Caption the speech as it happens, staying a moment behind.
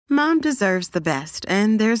Mom deserves the best,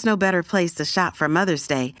 and there's no better place to shop for Mother's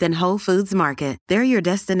Day than Whole Foods Market. They're your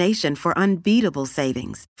destination for unbeatable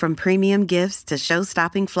savings, from premium gifts to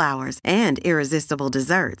show-stopping flowers and irresistible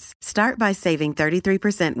desserts. Start by saving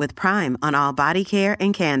 33% with Prime on all body care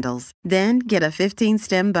and candles. Then get a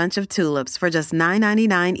 15-stem bunch of tulips for just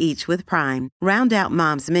 $9.99 each with Prime. Round out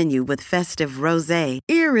Mom's menu with festive rosé,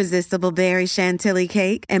 irresistible berry chantilly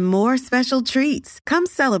cake, and more special treats. Come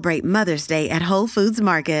celebrate Mother's Day at Whole Foods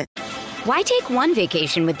Market. Why take one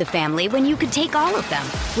vacation with the family when you could take all of them?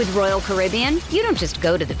 With Royal Caribbean, you don't just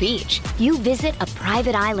go to the beach. You visit a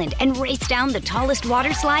private island and race down the tallest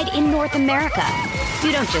water slide in North America.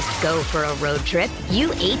 You don't just go for a road trip. You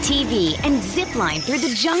ATV and zip line through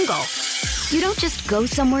the jungle. You don't just go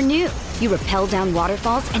somewhere new. You rappel down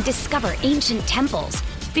waterfalls and discover ancient temples.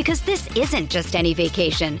 Because this isn't just any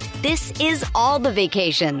vacation. This is all the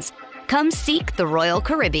vacations. Come seek the Royal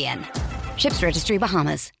Caribbean. Ships Registry,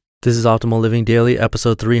 Bahamas. This is Optimal Living Daily,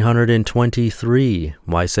 episode 323,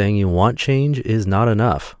 Why Saying You Want Change is Not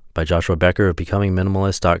Enough, by Joshua Becker of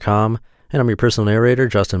BecomingMinimalist.com, and I'm your personal narrator,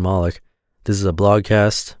 Justin Malik. This is a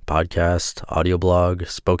blogcast, podcast, audio blog,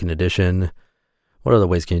 spoken edition. What other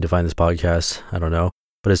ways can you define this podcast? I don't know,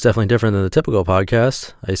 but it's definitely different than the typical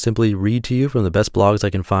podcast. I simply read to you from the best blogs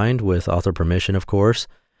I can find, with author permission, of course,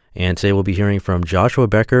 and today we'll be hearing from Joshua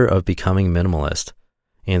Becker of Becoming Minimalist.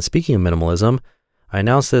 And speaking of minimalism, I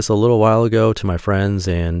announced this a little while ago to my friends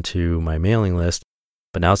and to my mailing list,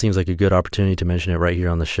 but now seems like a good opportunity to mention it right here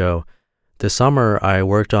on the show. This summer, I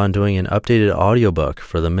worked on doing an updated audiobook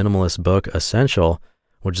for the minimalist book Essential,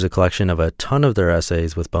 which is a collection of a ton of their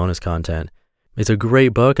essays with bonus content. It's a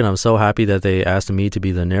great book, and I'm so happy that they asked me to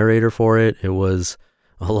be the narrator for it. It was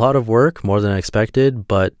a lot of work, more than I expected,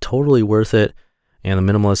 but totally worth it. And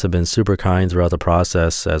the minimalists have been super kind throughout the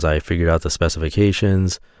process as I figured out the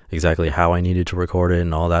specifications, exactly how I needed to record it,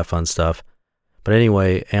 and all that fun stuff. But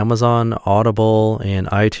anyway, Amazon, Audible, and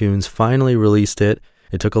iTunes finally released it.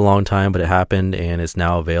 It took a long time, but it happened, and it's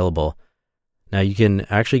now available. Now, you can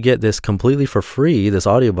actually get this completely for free, this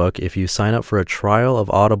audiobook, if you sign up for a trial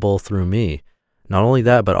of Audible through me. Not only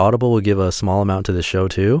that, but Audible will give a small amount to the show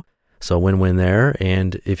too. So win-win there.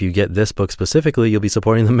 And if you get this book specifically, you'll be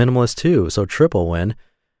supporting the minimalist too. So triple win.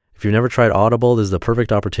 If you've never tried Audible, this is the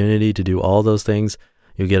perfect opportunity to do all those things.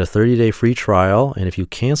 You'll get a 30-day free trial. And if you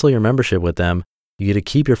cancel your membership with them, you get to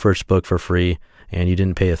keep your first book for free and you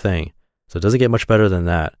didn't pay a thing. So it doesn't get much better than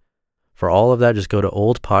that. For all of that, just go to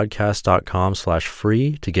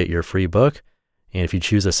oldpodcast.com/free to get your free book. And if you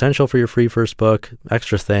choose Essential for your free first book,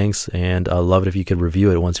 extra thanks. And I'd love it if you could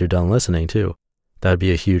review it once you're done listening too. That'd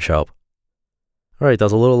be a huge help. All right, that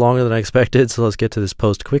was a little longer than I expected, so let's get to this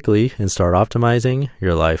post quickly and start optimizing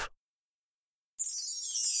your life.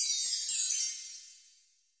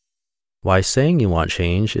 Why Saying You Want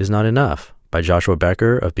Change is Not Enough, by Joshua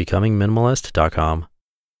Becker of BecomingMinimalist.com.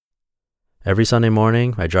 Every Sunday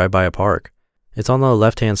morning, I drive by a park. It's on the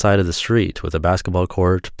left-hand side of the street with a basketball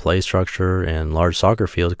court, play structure, and large soccer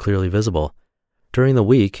field clearly visible. During the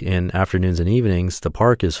week, in afternoons and evenings, the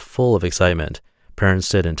park is full of excitement. Parents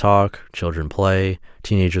sit and talk, children play,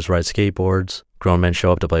 teenagers ride skateboards, grown men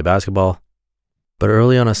show up to play basketball. But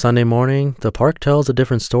early on a Sunday morning, the park tells a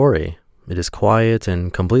different story. It is quiet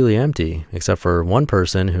and completely empty, except for one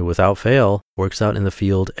person who, without fail, works out in the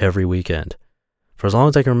field every weekend. For as long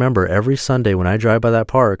as I can remember, every Sunday when I drive by that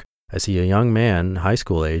park, I see a young man, high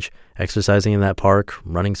school age, exercising in that park,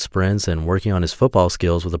 running sprints and working on his football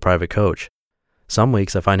skills with a private coach. Some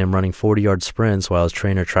weeks I find him running 40-yard sprints while his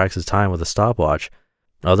trainer tracks his time with a stopwatch.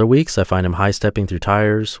 Other weeks I find him high-stepping through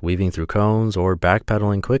tires, weaving through cones, or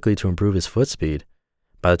backpedaling quickly to improve his foot speed.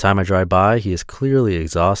 By the time I drive by, he is clearly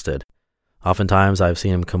exhausted. Oftentimes I've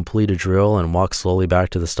seen him complete a drill and walk slowly back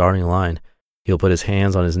to the starting line. He'll put his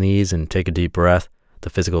hands on his knees and take a deep breath, the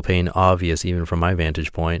physical pain obvious even from my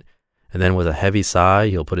vantage point. And then with a heavy sigh,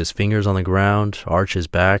 he'll put his fingers on the ground, arch his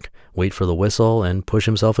back, wait for the whistle, and push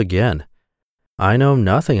himself again. I know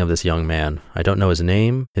nothing of this young man. I don't know his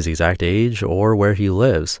name, his exact age, or where he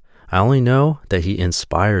lives. I only know that he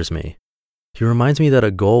inspires me. He reminds me that a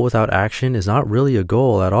goal without action is not really a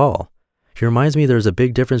goal at all. He reminds me there's a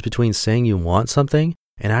big difference between saying you want something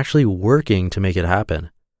and actually working to make it happen.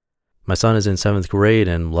 My son is in 7th grade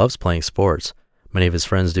and loves playing sports. Many of his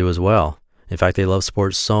friends do as well. In fact, they love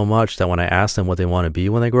sports so much that when I ask them what they want to be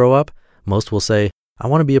when they grow up, most will say, "I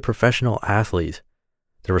want to be a professional athlete."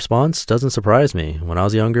 The response doesn't surprise me. When I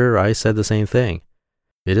was younger, I said the same thing.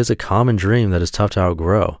 It is a common dream that is tough to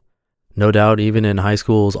outgrow. No doubt, even in high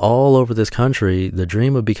schools all over this country, the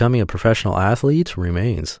dream of becoming a professional athlete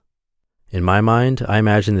remains. In my mind, I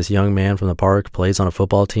imagine this young man from the park plays on a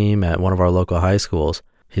football team at one of our local high schools.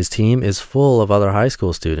 His team is full of other high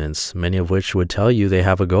school students, many of which would tell you they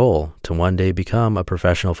have a goal to one day become a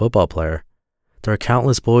professional football player. There are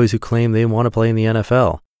countless boys who claim they want to play in the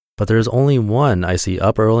NFL, but there's only one I see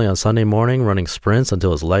up early on Sunday morning running sprints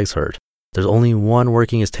until his legs hurt. There's only one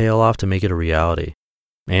working his tail off to make it a reality.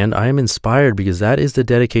 And I am inspired because that is the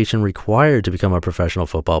dedication required to become a professional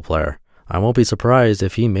football player. I won't be surprised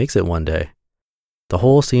if he makes it one day. The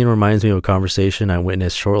whole scene reminds me of a conversation I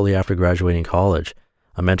witnessed shortly after graduating college.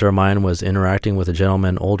 A mentor of mine was interacting with a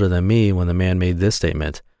gentleman older than me when the man made this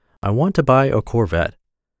statement: "I want to buy a Corvette."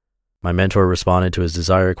 My mentor responded to his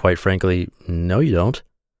desire quite frankly, "No, you don't."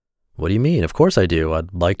 "What do you mean? Of course I do.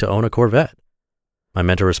 I'd like to own a Corvette." My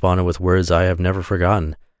mentor responded with words I have never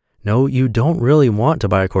forgotten. "No, you don't really want to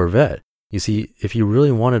buy a Corvette. You see, if you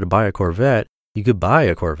really wanted to buy a Corvette, you could buy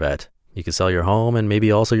a Corvette. You could sell your home and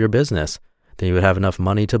maybe also your business. Then you would have enough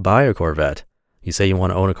money to buy a Corvette. You say you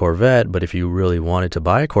want to own a Corvette, but if you really wanted to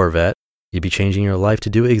buy a Corvette, you'd be changing your life to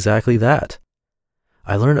do exactly that."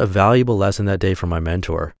 I learned a valuable lesson that day from my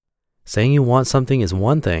mentor. Saying you want something is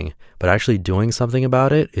one thing, but actually doing something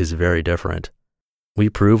about it is very different. We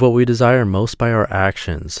prove what we desire most by our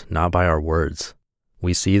actions, not by our words.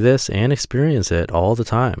 We see this and experience it all the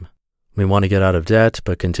time. We want to get out of debt,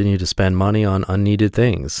 but continue to spend money on unneeded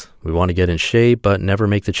things. We want to get in shape, but never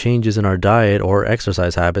make the changes in our diet or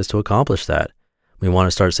exercise habits to accomplish that. We want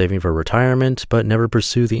to start saving for retirement, but never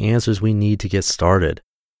pursue the answers we need to get started.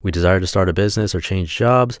 We desire to start a business or change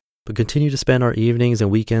jobs, but continue to spend our evenings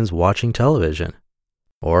and weekends watching television.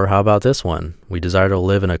 Or how about this one? We desire to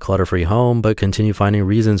live in a clutter-free home, but continue finding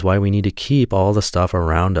reasons why we need to keep all the stuff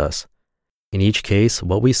around us. In each case,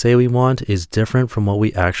 what we say we want is different from what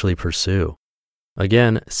we actually pursue.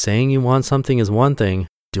 Again, saying you want something is one thing,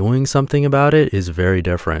 doing something about it is very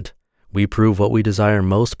different. We prove what we desire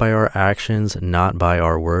most by our actions, not by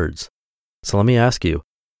our words. So let me ask you,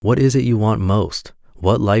 what is it you want most?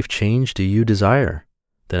 What life change do you desire?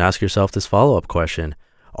 Then ask yourself this follow-up question.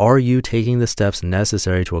 Are you taking the steps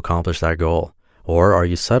necessary to accomplish that goal? Or are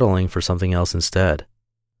you settling for something else instead?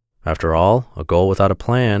 After all, a goal without a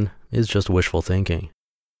plan is just wishful thinking.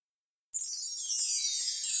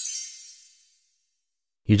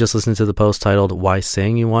 You just listened to the post titled "Why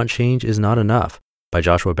Saying You Want Change Is Not Enough" by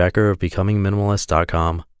Joshua Becker of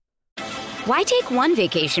BecomingMinimalist.com. Why take one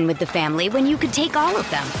vacation with the family when you could take all of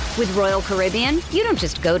them? With Royal Caribbean, you don't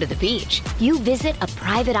just go to the beach. You visit a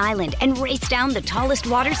private island and race down the tallest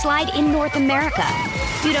water slide in North America.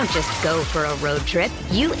 You don't just go for a road trip.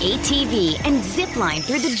 You ATV and zip line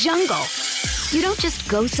through the jungle. You don't just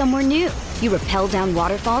go somewhere new. You rappel down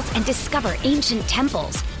waterfalls and discover ancient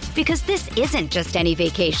temples. Because this isn't just any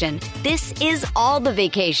vacation. This is all the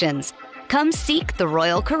vacations. Come seek the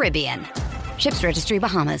Royal Caribbean. Ships Registry,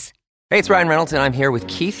 Bahamas. Hey, it's Ryan Reynolds, and I'm here with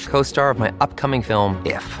Keith, co-star of my upcoming film,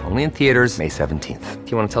 If, only in theaters May 17th.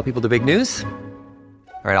 Do you want to tell people the big news?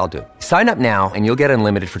 All right, I'll do it. Sign up now and you'll get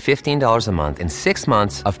unlimited for $15 a month and 6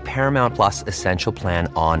 months of Paramount Plus Essential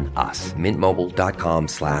Plan on us.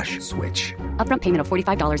 MintMobile.com/switch. Upfront payment of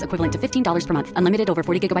 $45 equivalent to $15 per month. Unlimited over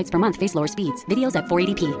 40 gigabytes per month. Face lower speeds. Videos at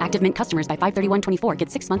 480p. Active Mint customers by 531.24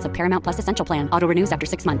 get 6 months of Paramount Plus Essential Plan. Auto renews after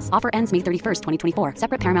 6 months. Offer ends May 31st, 2024.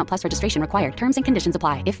 Separate Paramount Plus registration required. Terms and conditions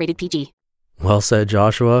apply if rated PG. Well said,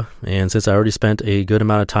 Joshua. And since I already spent a good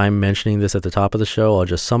amount of time mentioning this at the top of the show, I'll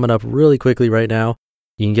just sum it up really quickly right now.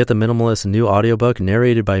 You can get the Minimalist new audiobook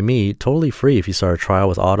narrated by me totally free if you start a trial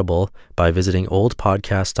with Audible by visiting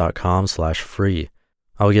oldpodcast.com/free.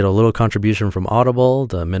 I will get a little contribution from Audible.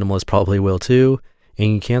 The Minimalist probably will too. And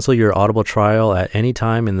you can cancel your Audible trial at any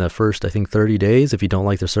time in the first, 30 days if you don't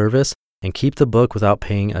like the service, and keep the book without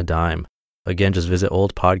paying a dime. Again, just visit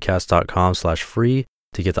oldpodcast.com/free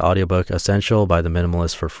to get the audiobook Essential by the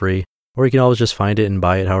Minimalist for free, or you can always just find it and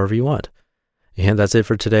buy it however you want. And that's it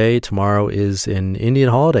for today. Tomorrow is an Indian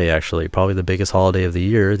holiday, actually, probably the biggest holiday of the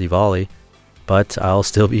year, Diwali. But I'll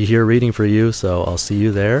still be here reading for you, so I'll see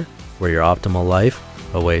you there, where your optimal life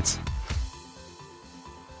awaits.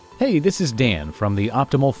 Hey, this is Dan from the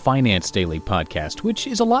Optimal Finance Daily podcast, which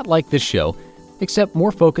is a lot like this show, except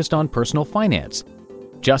more focused on personal finance.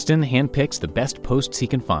 Justin handpicks the best posts he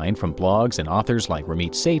can find from blogs and authors like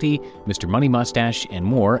Ramit Sethi, Mr. Money Mustache, and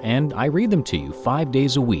more, and I read them to you 5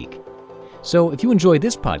 days a week. So if you enjoy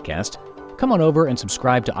this podcast, come on over and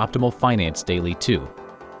subscribe to Optimal Finance Daily too.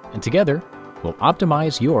 And together, we'll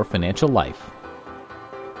optimize your financial life.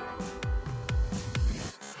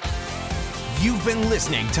 You've been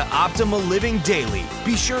listening to Optimal Living Daily.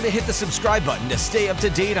 Be sure to hit the subscribe button to stay up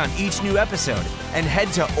to date on each new episode, and head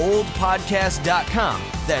to oldpodcast.com.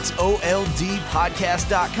 That's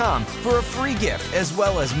OLDpodcast.com for a free gift, as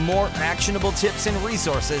well as more actionable tips and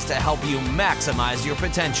resources to help you maximize your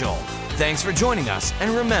potential. Thanks for joining us,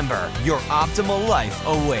 and remember, your optimal life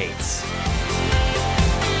awaits.